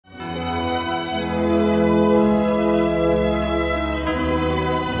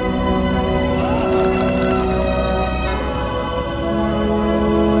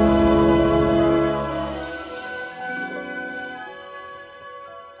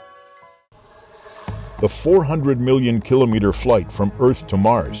The 400 million kilometer flight from Earth to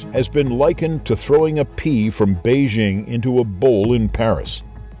Mars has been likened to throwing a pea from Beijing into a bowl in Paris.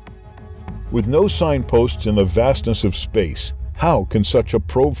 With no signposts in the vastness of space, how can such a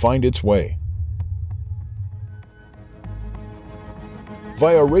probe find its way?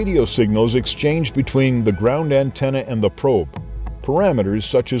 Via radio signals exchanged between the ground antenna and the probe, parameters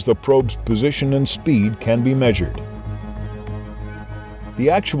such as the probe's position and speed can be measured. The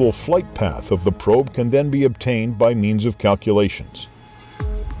actual flight path of the probe can then be obtained by means of calculations.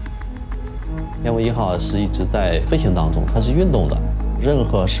 天问1号是一直在飞行当中，它是运动的，任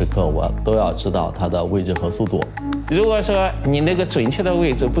何时刻我都要知道它的位置和速度。如果说你那个准确的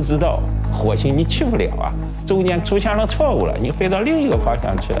位置不知道，火星你去不了啊，中间出现了错误了，你飞到另一个方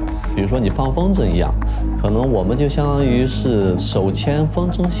向去了。比如说你放风筝一样，可能我们就相当于是手牵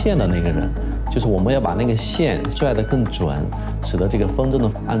风筝线的那个人。 就是我们要把那个线拽得更准，使得这个风筝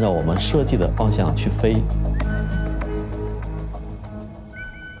呢按照我们设计的方向去飞。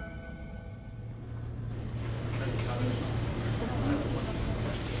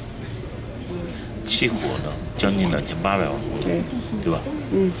起火了将近2800万伏特，对吧？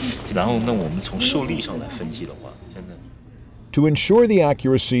然后那我们从受力上来分析的话，现在 To ensure the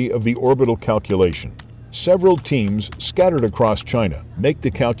accuracy of the orbital calculation, several teams scattered across China make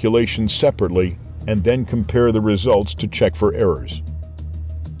the calculations separately and then compare the results to check for errors.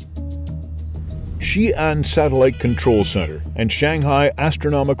 Xi'an Satellite Control Center and Shanghai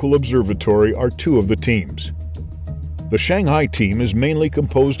Astronomical Observatory are two of the teams. The Shanghai team is mainly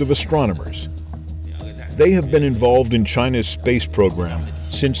composed of astronomers. They have been involved in China's space program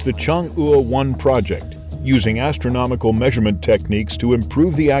since the Chang'e 1 project, using astronomical measurement techniques to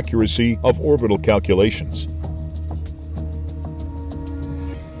improve the accuracy of orbital calculations.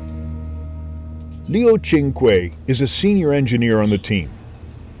 Liu Qinghui is a senior engineer on the team.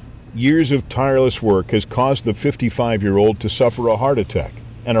 Years of tireless work has caused the 55-year-old to suffer a heart attack,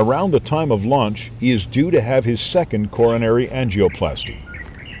 and around the time of launch, he is due to have his second coronary angioplasty.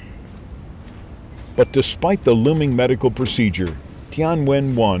 But despite the looming medical procedure,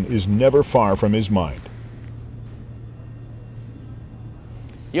 Tianwen-1 is never far from his mind.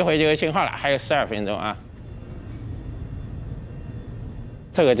 一会儿就有信号了，还有12分钟啊。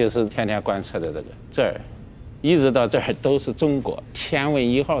这个就是天天观测的这儿，一直到这儿都是中国天问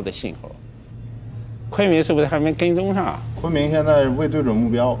1号的信号。昆明是不是还没跟踪上？昆明现在未对准目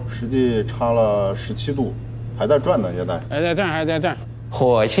标，实际差了17度，还在转呢，现在。还在转。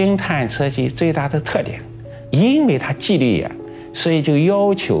火星探测器最大的特点，因为它距离远，所以就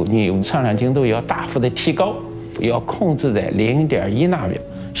要求你测量精度要大幅的提高，要控制在0.1纳秒。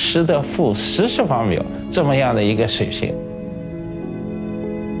 10的负40方秒这么样的一个水平。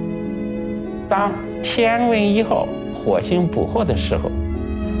当天问1号火星捕获的时候，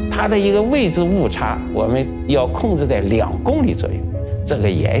它的一个位置误差我们要控制在2公里左右，这个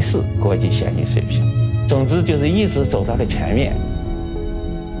也是国际先进水平。总之就是一直走到了前面。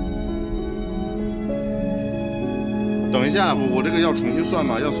等一下，我这个要重新算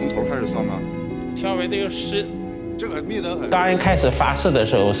吗？要从头开始算吗？条纹都有10。 这个密得很。刚一开始发射的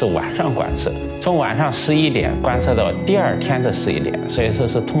时候是晚上观测，从晚上11点观测到第2天的11点，所以说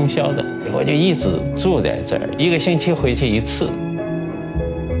是通宵的。我就一直住在这儿，1个星期回去1次。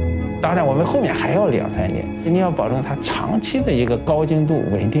当然，我们后面还要2、3年，你要保证它长期的一个高精度、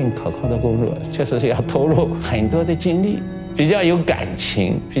稳定可靠的工作，确实是要投入很多的精力，比较有感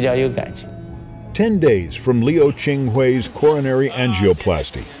情。10 days from Liu Qinghui's coronary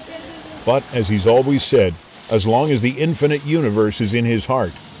angioplasty, but as he's always said. As long as the infinite universe is in his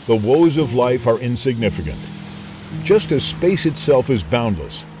heart, the woes of life are insignificant. Just as space itself is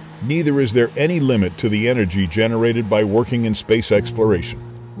boundless, neither is there any limit to the energy generated by working in space exploration.